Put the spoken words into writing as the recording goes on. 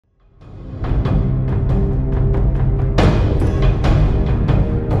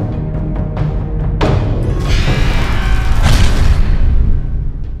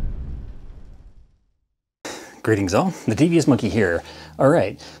Greetings all, the Devious Monkey here. All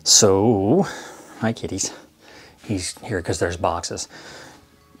right, so, hi kitties. He's here because there's boxes.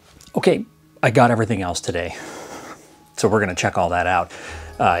 Okay, I got everything else today. So we're gonna check all that out.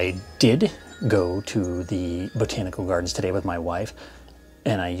 I did go to the botanical gardens today with my wife,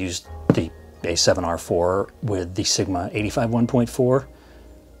 and I used the A7R4 with the Sigma 85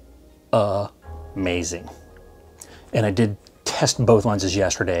 1.4. Amazing. And I did test both lenses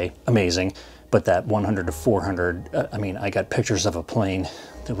yesterday, amazing. But that 100 to 400, I mean, I got pictures of a plane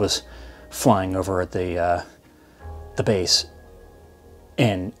that was flying over at the base.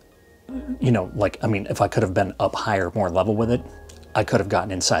 And, you know, like, I mean, if I could have been up higher, more level with it, I could have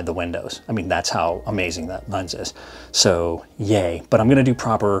gotten inside the windows. I mean, that's how amazing that lens is. So, yay. But I'm going to do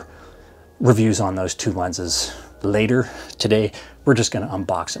proper reviews on those two lenses later. Today, we're just going to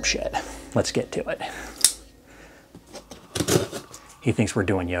unbox some shit. Let's get to it. He thinks we're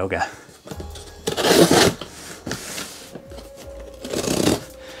doing yoga.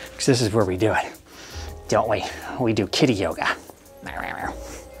 Because this is where we do it, don't we? We do kitty yoga.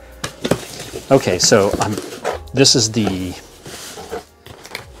 Okay, so this is the,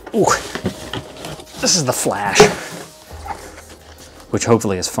 this is the flash, which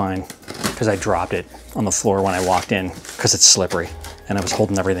hopefully is fine because I dropped it on the floor when I walked in because it's slippery and I was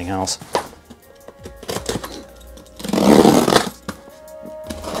holding everything else.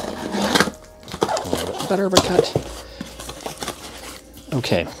 A little bit better of a cut.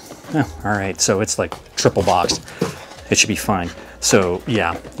 Okay, oh, all right, so it's like triple boxed. It should be fine. So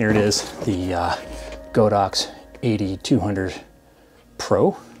yeah, here it is, the Godox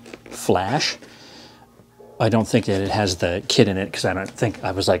AD200Pro flash. I don't think that it has the kit in it because I don't think,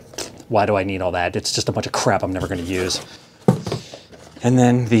 I was like, why do I need all that? It's just a bunch of crap I'm never gonna use. And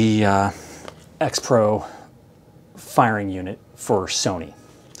then the X Pro firing unit for Sony.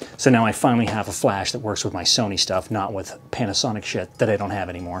 So now I finally have a flash that works with my Sony stuff, not with Panasonic shit that I don't have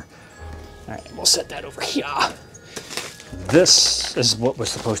anymore. All right, we'll set that over here. This is what was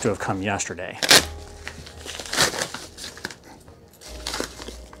supposed to have come yesterday.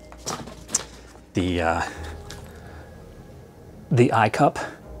 The Eyecup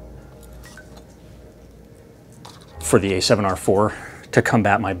for the A7R4 to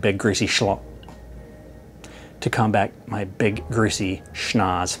combat my big greasy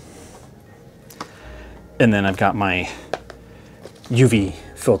schnoz. And then I've got my UV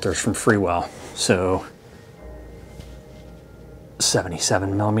filters from Freewell. So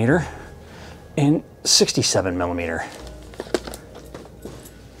 77mm and 67mm.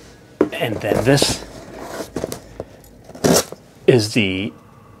 And then this is the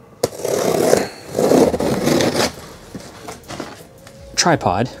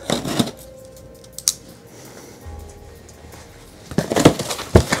tripod.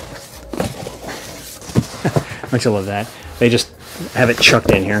 Don't you love that? They just have it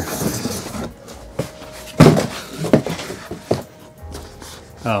chucked in here.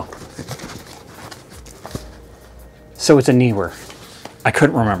 Oh. So it's a Neewer. I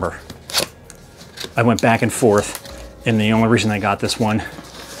couldn't remember. I went back and forth, and the only reason I got this one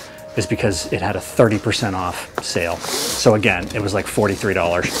is because it had a 30% off sale. So again, it was like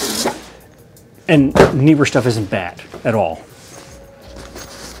 $43. And Neewer stuff isn't bad at all.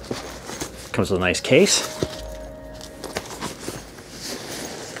 Comes with a nice case.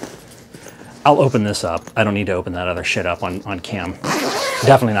 I'll open this up. I don't need to open that other shit up on cam.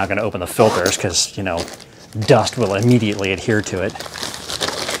 Definitely not going to open the filters because, you know, dust will immediately adhere to it.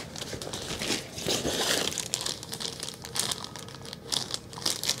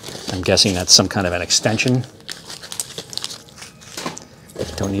 I'm guessing that's some kind of an extension.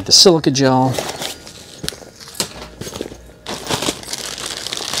 Don't need the silica gel.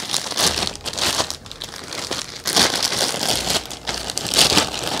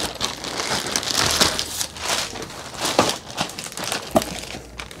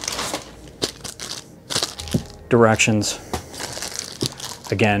 Directions.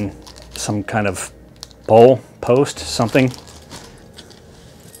 Again, some kind of bowl, post, something.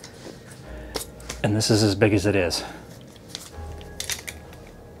 And this is as big as it is.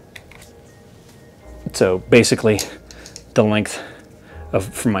 So basically the length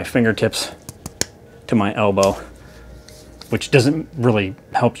of from my fingertips to my elbow, which doesn't really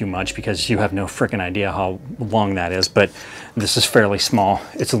help you much because you have no freaking idea how long that is, but this is fairly small.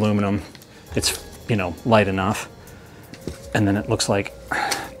 It's aluminum. It's, you know, light enough. And then it looks like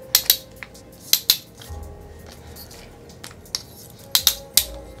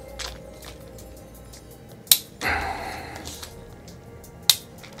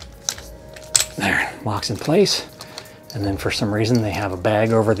there, locks in place. And then for some reason they have a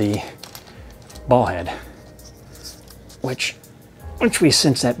bag over the ball head. which once we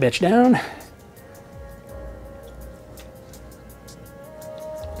cinch that bitch down,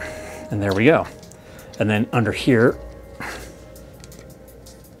 and there we go. And then under here,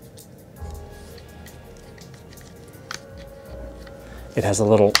 it has a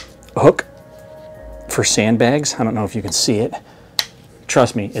little hook for sandbags. I don't know if you can see it.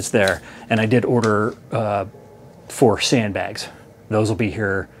 Trust me, it's there. And I did order 4 sandbags. Those will be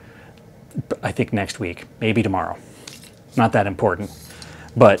here, I think, next week, maybe tomorrow. Not that important.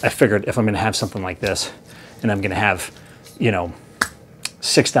 But I figured if I'm gonna have something like this, and I'm gonna have, you know,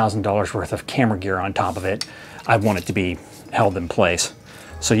 $6,000 worth of camera gear on top of it, I want it to be held in place.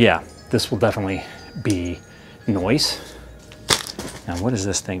 So yeah, this will definitely be nice. Now, what is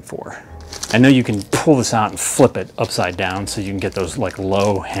this thing for? I know you can pull this out and flip it upside down so you can get those like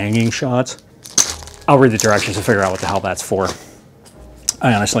low hanging shots. I'll read the directions to figure out what the hell that's for.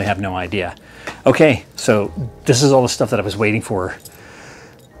 I honestly have no idea. Okay, so this is all the stuff that I was waiting for.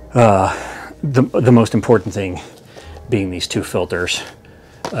 The most important thing being these 2 filters.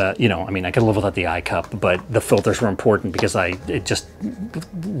 You know, I mean, I could live without the Eyecup, but the filters were important because it just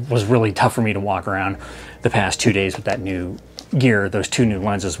was really tough for me to walk around the past 2 days with that new gear, those 2 new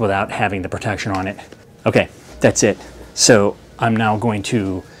lenses, without having the protection on it. Okay, that's it. So I'm now going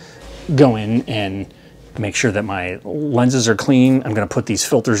to go in and make sure that my lenses are clean. I'm going to put these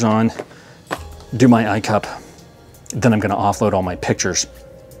filters on, do my Eyecup, then I'm going to offload all my pictures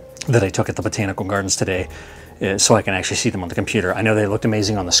that I took at the Botanical Gardens today, so I can actually see them on the computer. I know they looked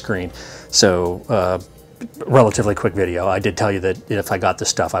amazing on the screen, so relatively quick video. I did tell you that if I got this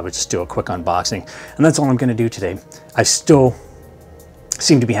stuff, I would just do a quick unboxing, and that's all I'm going to do today. I still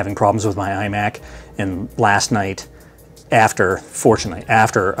seem to be having problems with my iMac, and last night, fortunately,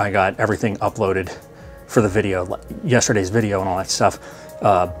 after I got everything uploaded for the video, yesterday's video and all that stuff,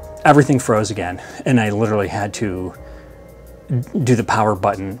 everything froze again, and I literally had to do the power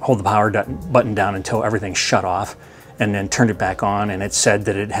button, hold the power button down until everything shut off, and then turned it back on, and it said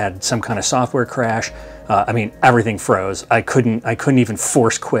that it had some kind of software crash. I mean, everything froze. I couldn't even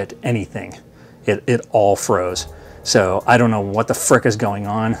force quit anything. It all froze. So I don't know what the frick is going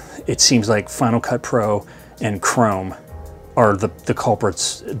on. It seems like Final Cut Pro and Chrome are the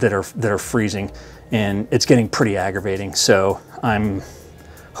culprits that are freezing, and it's getting pretty aggravating. So I'm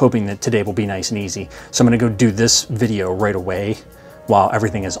hoping that today will be nice and easy. So I'm gonna go do this video right away while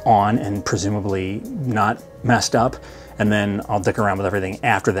everything is on and presumably not messed up, and then I'll dick around with everything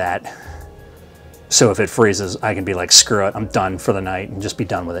after that. So if it freezes, I can be like, screw it, I'm done for the night, and just be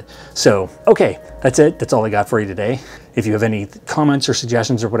done with it. So, okay, that's it. That's all I got for you today. If you have any comments or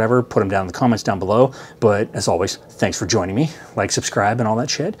suggestions or whatever, put them down in the comments down below. But as always, thanks for joining me. Like, subscribe, and all that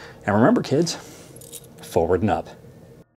shit. And remember, kids, forward and up.